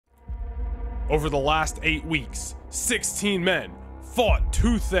Over the last 8 weeks, 16 men fought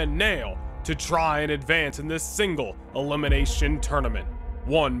tooth and nail to try and advance in this single elimination tournament.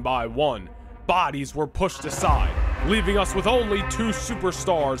 One by one, bodies were pushed aside, leaving us with only 2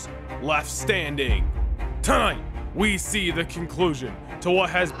 superstars left standing. Tonight, we see the conclusion to what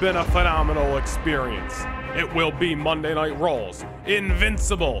has been a phenomenal experience. It will be Monday Night Raw's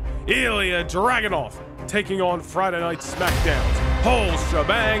invincible Ilja Dragunov taking on Friday Night SmackDown's whole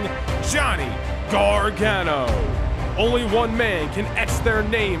shebang, Johnny Gargano. Only one man can etch their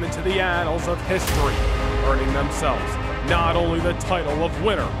name into the annals of history, earning themselves not only the title of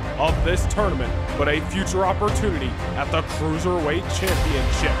winner of this tournament, but a future opportunity at the Cruiserweight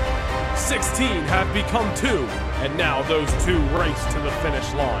Championship. 16 have become 2, and now those 2 race to the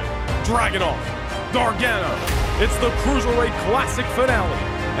finish line. Dragunov, Gargano, it's the Cruiserweight Classic finale,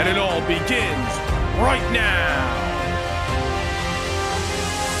 and it all begins right now.